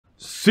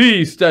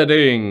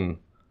Seasteading!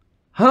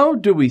 How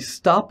do we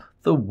stop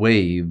the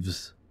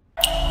waves?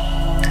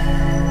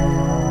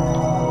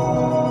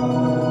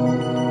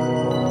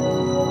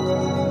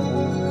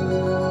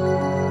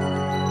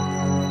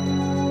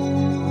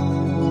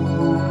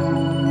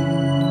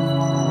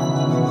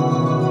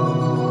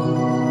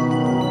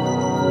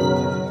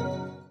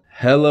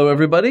 Hello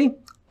everybody,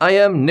 I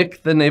am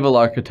Nick the Naval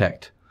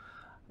Architect.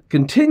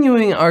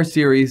 Continuing our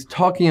series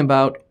talking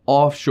about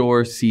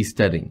offshore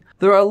seasteading.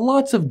 There are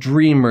lots of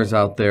dreamers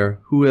out there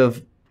who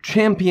have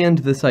championed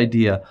this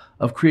idea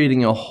of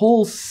creating a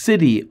whole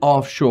city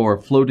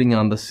offshore floating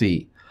on the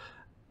sea.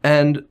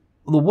 And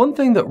the one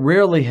thing that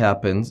rarely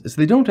happens is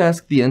they don't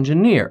ask the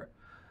engineer.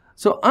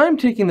 So I'm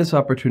taking this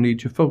opportunity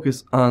to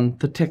focus on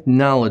the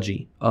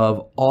technology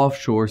of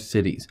offshore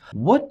cities.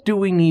 What do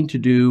we need to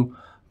do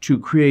to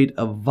create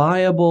a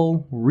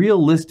viable,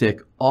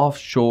 realistic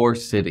offshore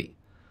city?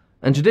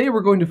 And today we're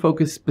going to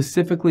focus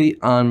specifically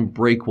on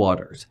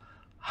breakwaters.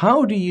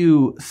 How do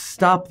you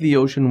stop the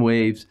ocean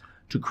waves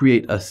to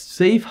create a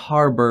safe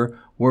harbor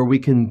where we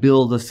can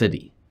build a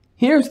city?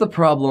 Here's the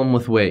problem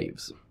with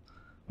waves.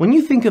 When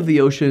you think of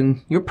the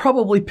ocean, you're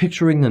probably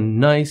picturing a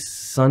nice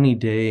sunny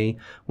day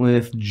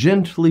with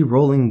gently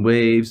rolling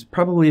waves,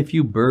 probably a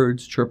few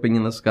birds chirping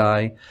in the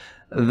sky.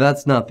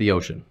 That's not the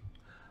ocean.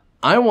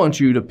 I want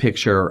you to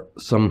picture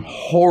some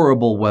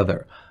horrible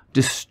weather.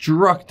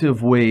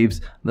 Destructive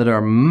waves that are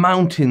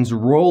mountains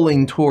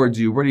rolling towards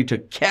you, ready to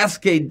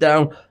cascade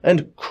down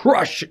and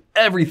crush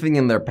everything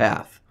in their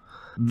path.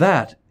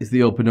 That is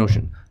the open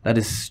ocean. That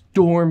is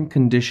storm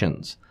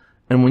conditions.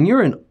 And when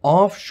you're an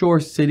offshore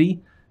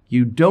city,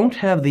 you don't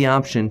have the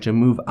option to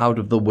move out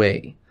of the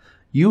way.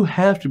 You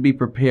have to be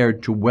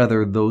prepared to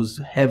weather those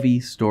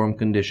heavy storm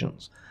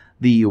conditions.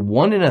 The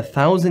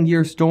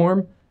 1-in-1,000-year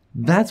storm,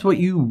 that's what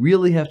you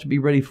really have to be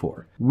ready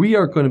for. We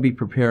are going to be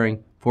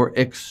preparing for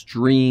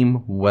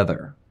extreme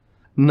weather.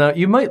 Now,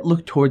 you might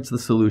look towards the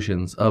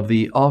solutions of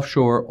the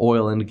offshore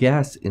oil and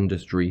gas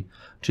industry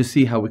to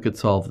see how we could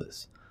solve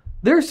this.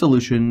 Their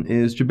solution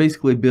is to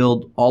basically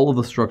build all of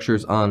the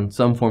structures on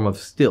some form of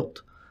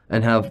stilt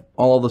and have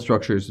all the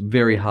structures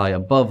very high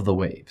above the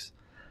waves.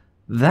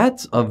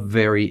 That's a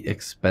very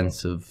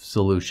expensive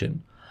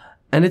solution,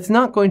 and it's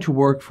not going to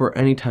work for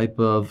any type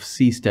of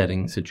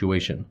seasteading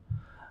situation,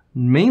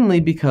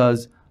 mainly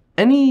because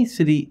any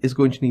city is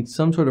going to need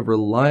some sort of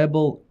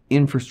reliable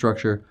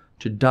infrastructure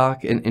to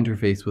dock and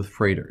interface with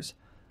freighters.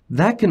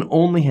 That can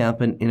only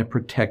happen in a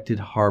protected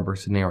harbor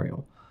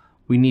scenario.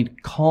 We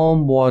need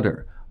calm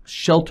water,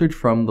 sheltered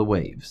from the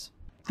waves.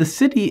 The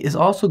city is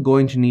also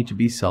going to need to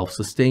be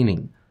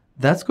self-sustaining.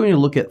 That's going to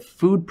look at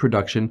food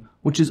production,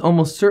 which is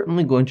almost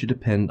certainly going to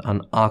depend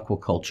on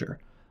aquaculture.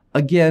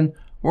 Again,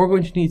 we're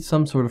going to need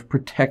some sort of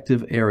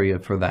protective area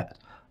for that,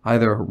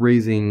 either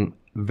raising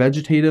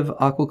vegetative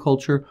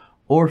aquaculture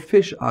or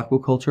fish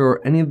aquaculture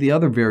or any of the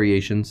other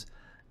variations.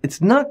 It's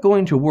not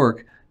going to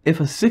work if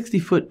a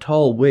 60-foot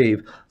tall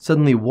wave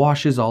suddenly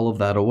washes all of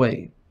that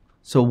away.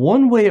 So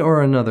one way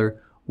or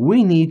another,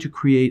 we need to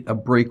create a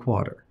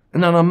breakwater,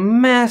 and on a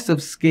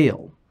massive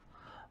scale.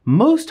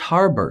 Most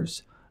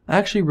harbors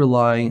actually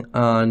rely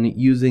on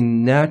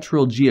using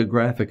natural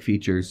geographic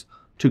features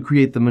to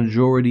create the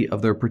majority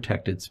of their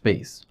protected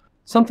space.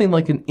 Something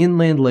like an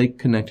inland lake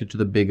connected to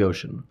the big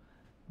ocean.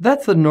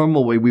 That's the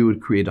normal way we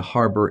would create a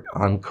harbor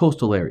on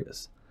coastal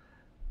areas.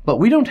 But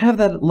we don't have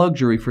that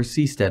luxury for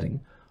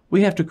seasteading.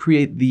 We have to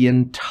create the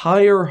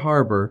entire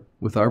harbor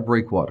with our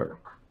breakwater.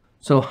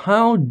 So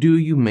how do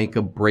you make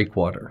a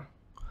breakwater?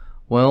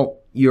 Well,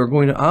 you're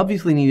going to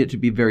obviously need it to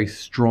be very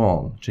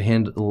strong to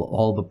handle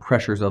all the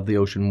pressures of the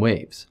ocean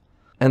waves.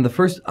 And the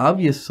first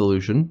obvious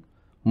solution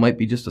might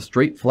be just a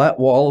straight flat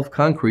wall of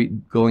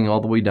concrete going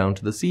all the way down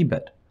to the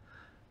seabed.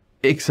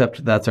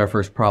 Except that's our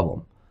first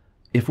problem.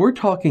 If we're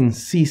talking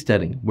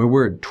seasteading, where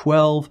we're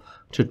 12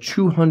 to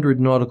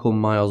 200 nautical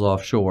miles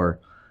offshore,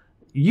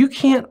 you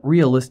can't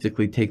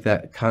realistically take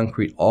that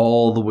concrete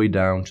all the way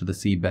down to the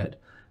seabed.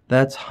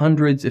 That's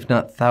hundreds, if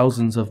not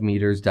thousands of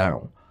meters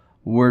down.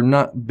 We're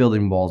not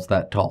building walls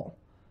that tall.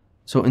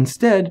 So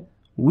instead,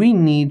 we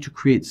need to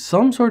create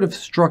some sort of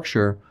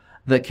structure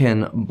that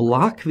can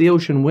block the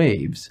ocean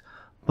waves,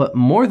 but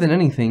more than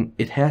anything,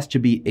 it has to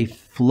be a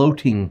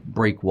floating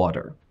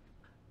breakwater.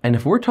 And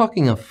if we're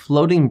talking a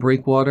floating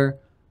breakwater,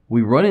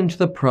 we run into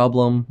the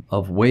problem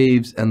of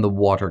waves and the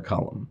water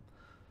column.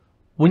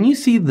 When you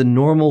see the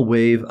normal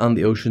wave on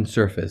the ocean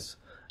surface,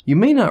 you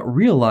may not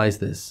realize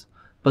this,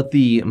 but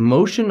the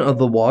motion of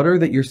the water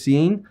that you're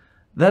seeing,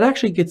 that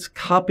actually gets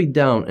copied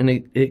down and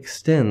it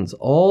extends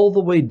all the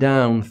way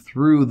down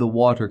through the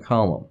water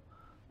column.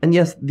 And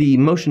yes, the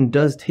motion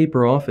does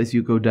taper off as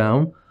you go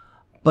down,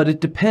 but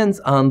it depends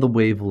on the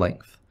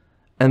wavelength.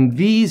 And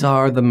these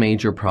are the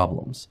major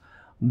problems.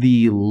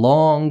 The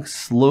long,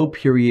 slow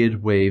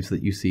period waves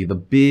that you see, the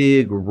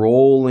big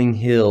rolling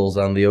hills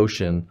on the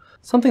ocean,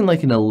 something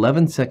like an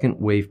 11-second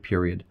wave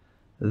period.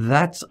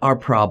 That's our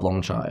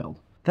problem child.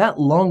 That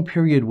long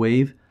period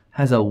wave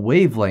has a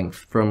wavelength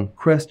from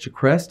crest to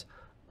crest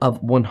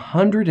of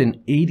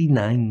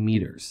 189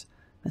 meters.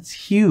 That's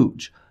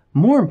huge.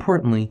 More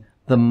importantly,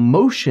 the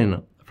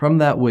motion from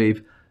that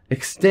wave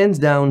extends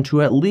down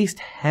to at least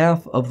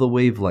half of the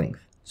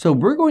wavelength. So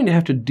we're going to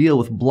have to deal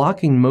with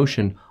blocking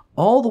motion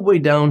all the way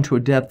down to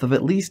a depth of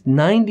at least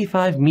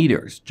 95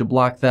 meters to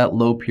block that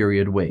low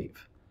period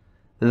wave.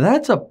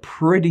 That's a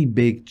pretty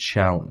big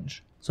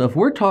challenge. So if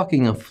we're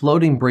talking a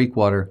floating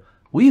breakwater,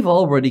 we've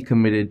already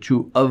committed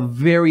to a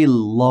very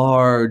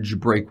large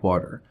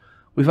breakwater.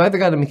 We've either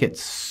got to make it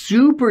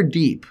super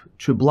deep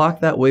to block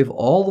that wave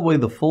all the way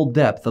the full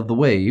depth of the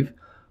wave,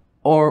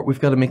 or we've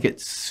got to make it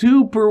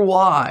super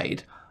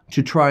wide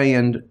to try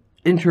and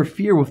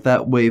interfere with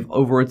that wave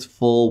over its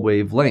full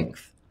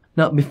wavelength.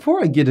 Now,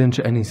 before I get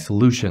into any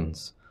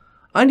solutions,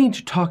 I need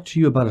to talk to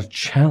you about a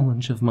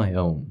challenge of my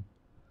own.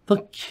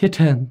 The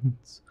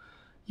kittens.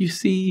 You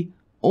see,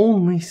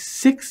 only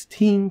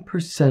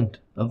 16%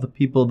 of the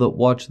people that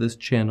watch this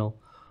channel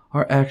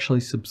are actually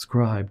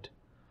subscribed.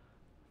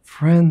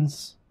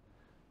 Friends,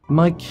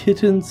 my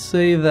kittens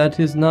say that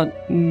is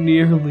not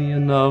nearly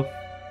enough.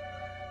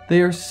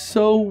 They are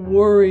so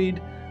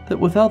worried that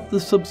without the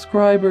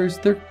subscribers,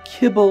 their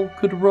kibble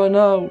could run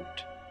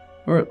out.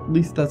 Or at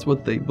least that's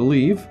what they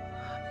believe.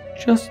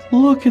 Just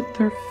look at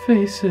their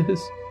faces.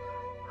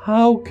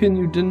 How can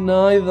you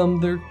deny them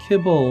their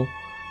kibble?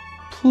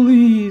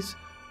 Please,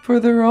 for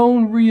their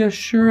own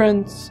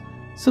reassurance,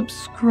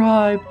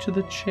 subscribe to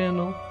the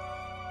channel.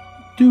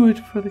 Do it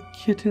for the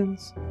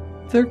kittens.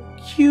 They're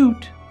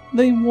cute.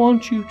 They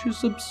want you to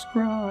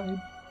subscribe.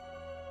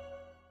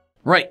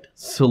 Right,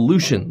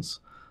 solutions.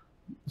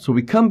 So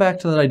we come back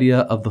to that idea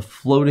of the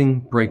floating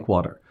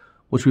breakwater,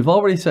 which we've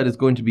already said is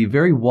going to be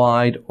very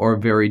wide or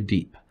very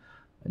deep.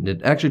 And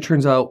it actually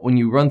turns out when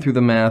you run through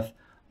the math,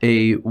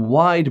 a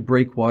wide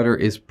breakwater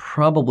is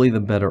probably the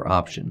better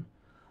option.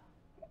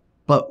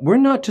 But we're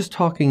not just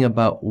talking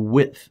about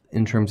width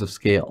in terms of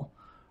scale.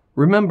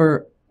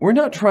 Remember, we're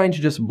not trying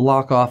to just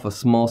block off a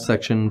small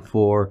section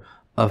for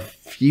a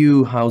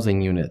few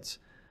housing units.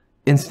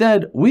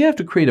 Instead, we have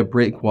to create a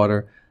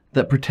breakwater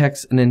that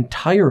protects an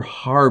entire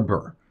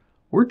harbor.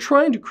 We're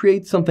trying to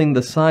create something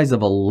the size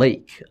of a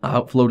lake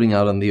floating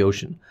out on the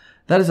ocean.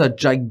 That is a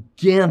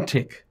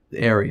gigantic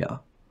area.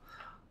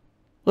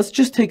 Let's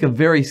just take a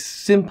very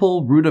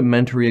simple,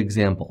 rudimentary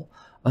example,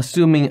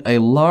 assuming a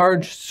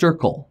large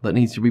circle that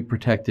needs to be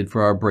protected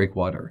for our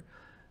breakwater.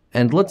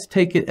 And let's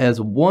take it as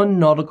 1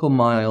 nautical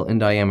mile in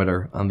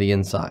diameter on the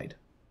inside.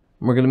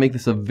 We're going to make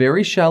this a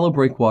very shallow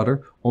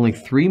breakwater, only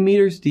 3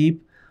 meters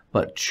deep,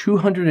 but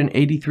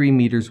 283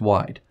 meters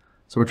wide.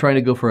 So we're trying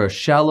to go for a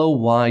shallow,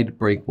 wide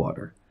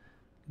breakwater.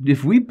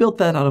 If we built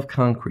that out of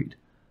concrete,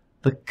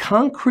 the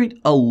concrete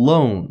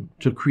alone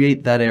to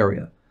create that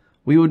area,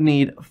 we would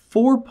need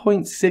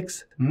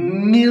 4.6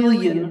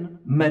 million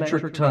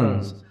metric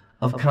tons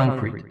of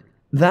concrete.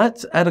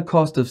 That's at a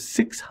cost of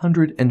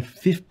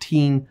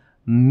 $615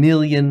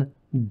 million.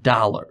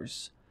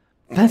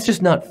 That's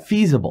just not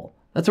feasible.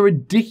 That's a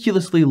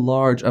ridiculously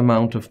large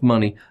amount of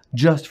money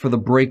just for the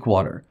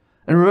breakwater.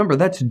 And remember,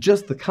 that's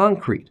just the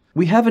concrete.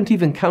 We haven't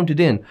even counted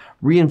in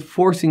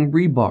reinforcing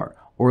rebar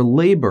or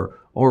labor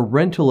or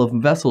rental of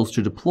vessels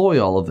to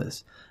deploy all of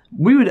this.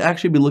 We would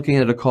actually be looking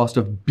at a cost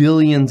of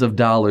billions of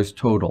dollars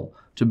total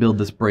to build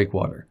this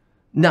breakwater.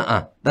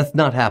 Nuh-uh, that's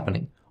not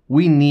happening.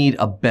 We need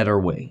a better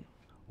way.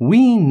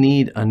 We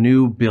need a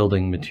new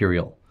building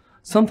material,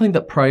 something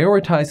that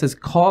prioritizes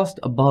cost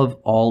above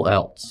all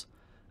else.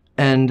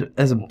 And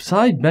as a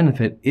side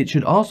benefit, it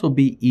should also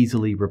be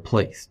easily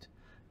replaced.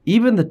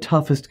 Even the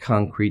toughest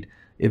concrete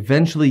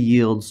eventually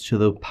yields to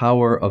the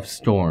power of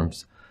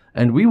storms,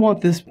 and we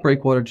want this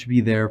breakwater to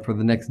be there for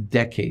the next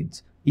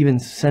decades, even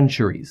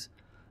centuries.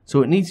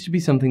 So it needs to be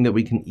something that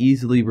we can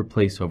easily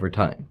replace over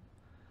time.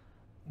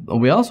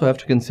 We also have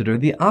to consider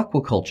the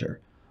aquaculture.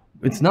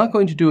 It's not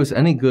going to do us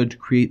any good to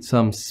create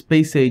some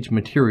space-age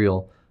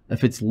material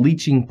if it's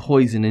leaching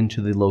poison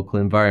into the local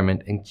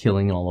environment and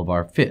killing all of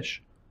our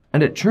fish.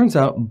 And it turns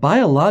out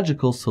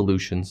biological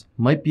solutions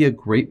might be a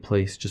great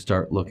place to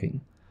start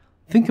looking.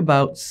 Think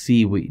about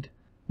seaweed.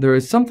 There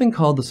is something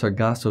called the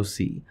sargasso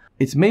sea.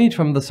 It's made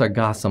from the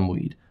sargassum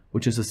weed,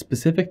 which is a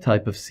specific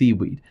type of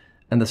seaweed.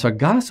 And the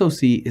sargasso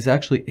sea is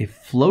actually a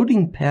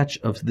floating patch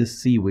of this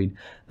seaweed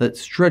that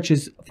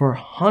stretches for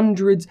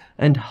hundreds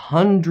and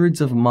hundreds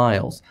of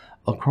miles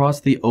across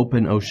the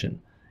open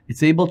ocean.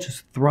 It's able to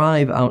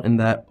thrive out in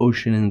that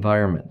ocean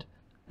environment.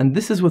 And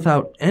this is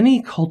without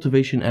any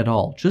cultivation at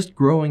all, just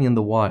growing in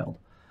the wild.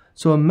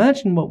 So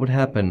imagine what would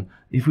happen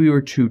if we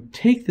were to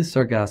take this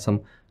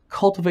sargassum,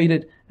 cultivate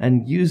it,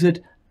 and use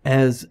it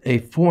as a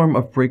form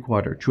of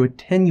breakwater to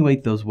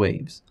attenuate those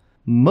waves.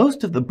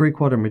 Most of the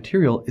breakwater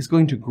material is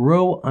going to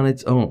grow on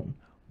its own.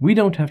 We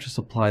don't have to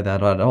supply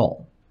that at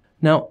all.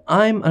 Now,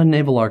 I'm a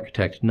naval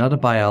architect, not a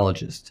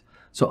biologist,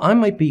 so I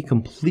might be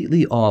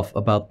completely off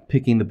about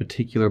picking the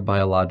particular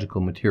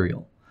biological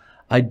material.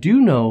 I do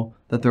know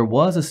that there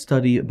was a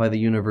study by the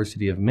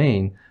University of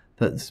Maine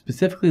that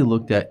specifically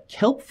looked at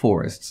kelp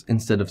forests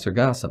instead of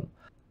sargassum.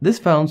 This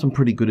found some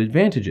pretty good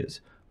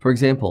advantages. For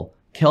example,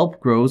 kelp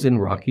grows in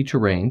rocky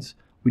terrains.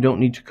 We don't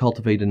need to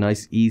cultivate a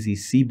nice easy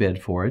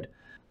seabed for it.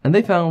 And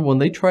they found when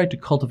they tried to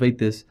cultivate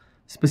this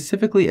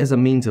specifically as a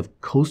means of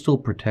coastal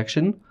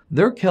protection,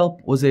 their kelp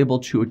was able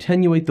to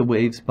attenuate the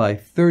waves by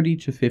 30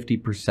 to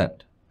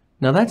 50%.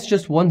 Now that's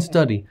just one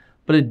study,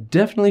 but it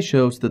definitely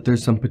shows that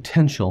there's some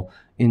potential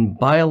in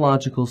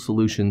biological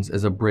solutions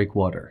as a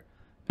breakwater.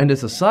 And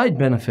as a side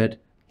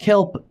benefit,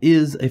 kelp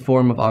is a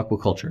form of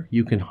aquaculture.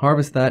 You can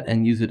harvest that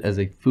and use it as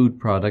a food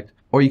product,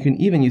 or you can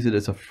even use it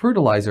as a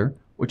fertilizer,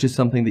 which is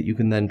something that you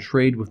can then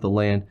trade with the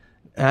land,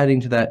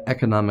 adding to that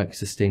economic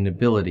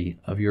sustainability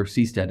of your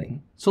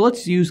seasteading. So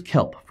let's use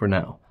kelp for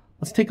now.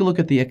 Let's take a look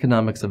at the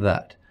economics of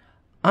that.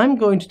 I'm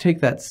going to take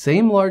that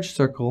same large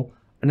circle,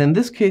 and in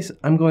this case,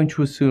 I'm going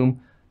to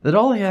assume that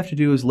all I have to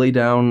do is lay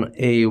down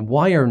a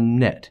wire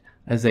net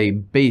as a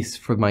base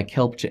for my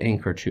kelp to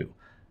anchor to.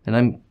 And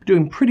I'm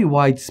doing pretty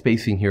wide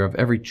spacing here of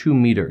every 2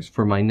 meters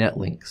for my net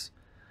links.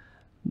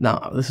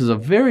 Now, this is a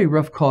very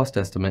rough cost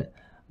estimate,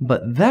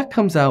 but that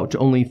comes out to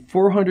only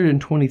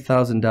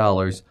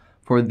 $420,000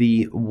 for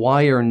the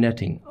wire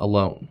netting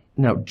alone.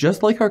 Now,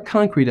 just like our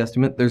concrete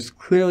estimate, there's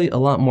clearly a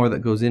lot more that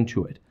goes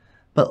into it.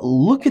 But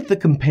look at the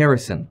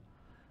comparison.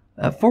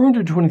 At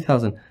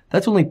 $420,000,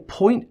 that's only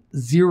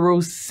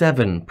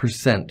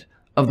 0.07%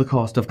 of the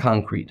cost of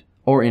concrete.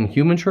 Or in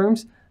human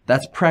terms,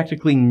 that's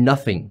practically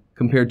nothing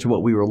compared to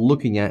what we were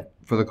looking at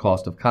for the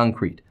cost of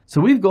concrete.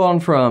 So we've gone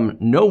from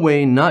no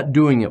way not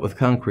doing it with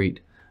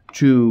concrete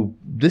to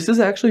this is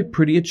actually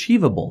pretty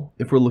achievable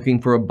if we're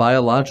looking for a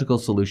biological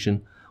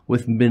solution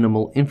with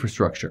minimal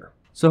infrastructure.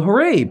 So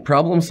hooray,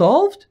 problem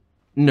solved?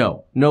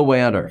 No, no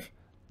way on earth.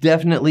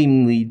 Definitely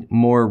need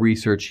more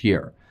research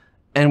here.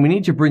 And we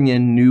need to bring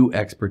in new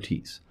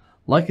expertise.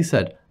 Like I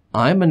said,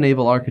 I'm a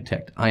naval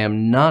architect. I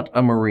am not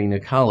a marine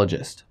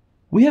ecologist.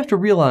 We have to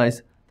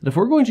realize that if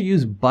we're going to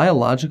use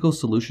biological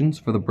solutions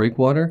for the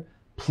breakwater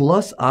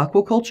plus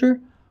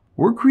aquaculture,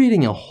 we're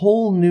creating a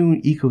whole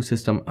new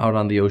ecosystem out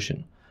on the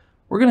ocean.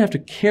 We're going to have to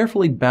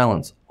carefully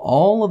balance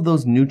all of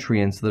those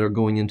nutrients that are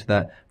going into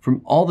that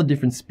from all the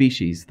different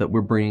species that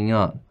we're bringing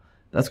on.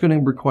 That's going to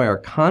require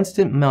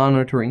constant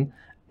monitoring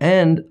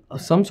and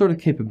some sort of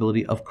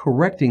capability of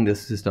correcting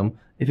this system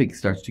if it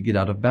starts to get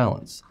out of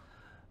balance.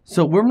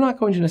 So we're not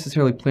going to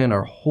necessarily plan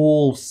our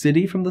whole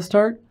city from the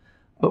start,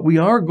 but we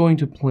are going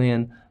to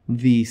plan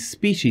the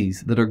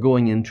species that are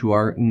going into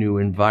our new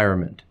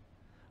environment.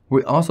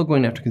 We're also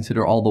going to have to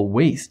consider all the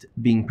waste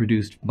being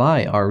produced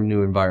by our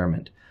new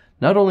environment,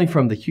 not only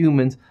from the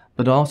humans,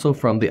 but also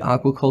from the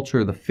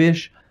aquaculture, the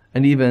fish,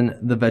 and even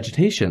the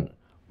vegetation.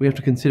 We have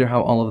to consider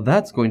how all of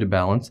that's going to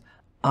balance.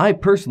 I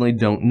personally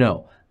don't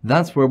know.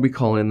 That's where we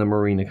call in the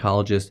marine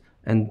ecologist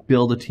and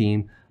build a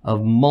team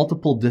of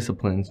multiple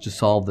disciplines to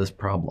solve this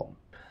problem.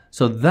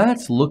 So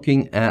that's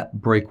looking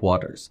at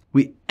breakwaters.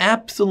 We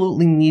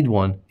absolutely need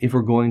one if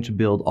we're going to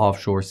build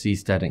offshore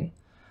seasteading.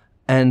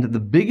 And the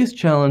biggest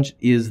challenge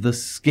is the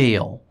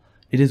scale.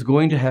 It is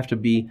going to have to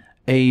be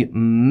a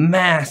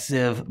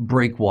massive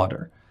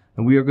breakwater.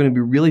 And we are going to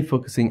be really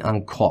focusing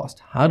on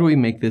cost. How do we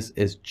make this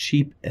as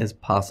cheap as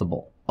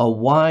possible? A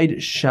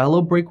wide,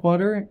 shallow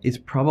breakwater is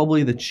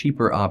probably the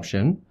cheaper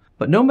option.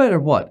 But no matter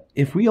what,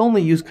 if we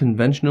only use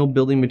conventional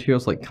building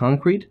materials like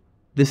concrete,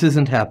 this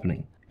isn't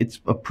happening. It's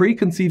a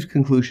preconceived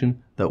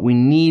conclusion that we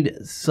need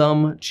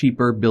some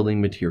cheaper building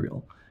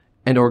material.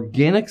 And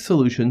organic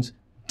solutions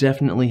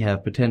definitely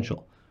have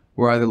potential.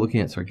 We're either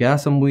looking at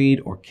sargassum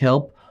weed or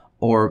kelp,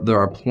 or there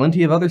are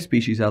plenty of other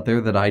species out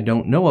there that I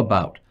don't know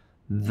about.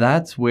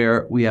 That's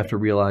where we have to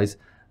realize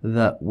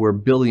that we're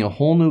building a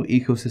whole new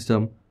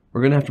ecosystem. We're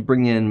going to have to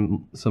bring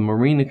in some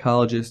marine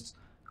ecologists,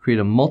 create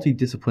a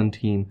multidiscipline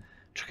team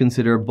to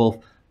consider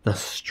both the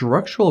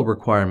structural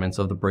requirements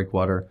of the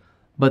breakwater,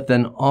 but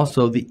then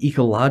also the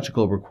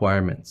ecological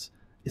requirements.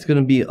 It's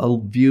going to be a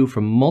view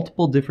from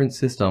multiple different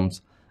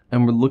systems,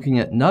 and we're looking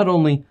at not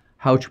only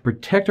how to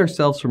protect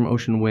ourselves from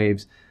ocean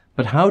waves,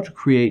 but how to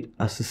create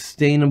a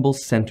sustainable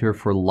center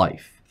for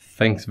life.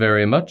 Thanks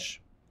very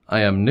much.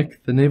 I am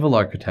Nick, the Naval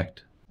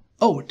Architect.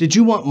 Oh, did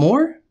you want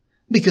more?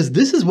 Because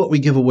this is what we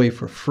give away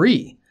for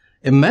free.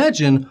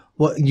 Imagine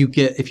what you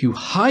get if you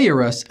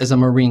hire us as a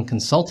marine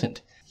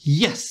consultant.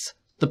 Yes,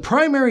 the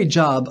primary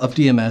job of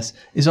DMS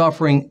is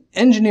offering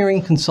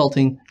engineering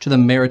consulting to the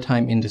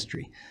maritime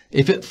industry.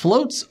 If it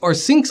floats or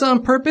sinks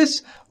on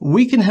purpose,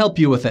 we can help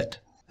you with it.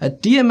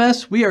 At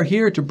DMS, we are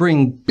here to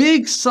bring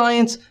big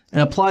science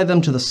and apply them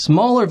to the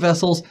smaller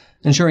vessels,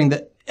 ensuring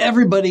that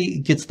everybody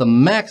gets the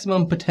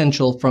maximum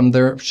potential from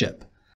their ship.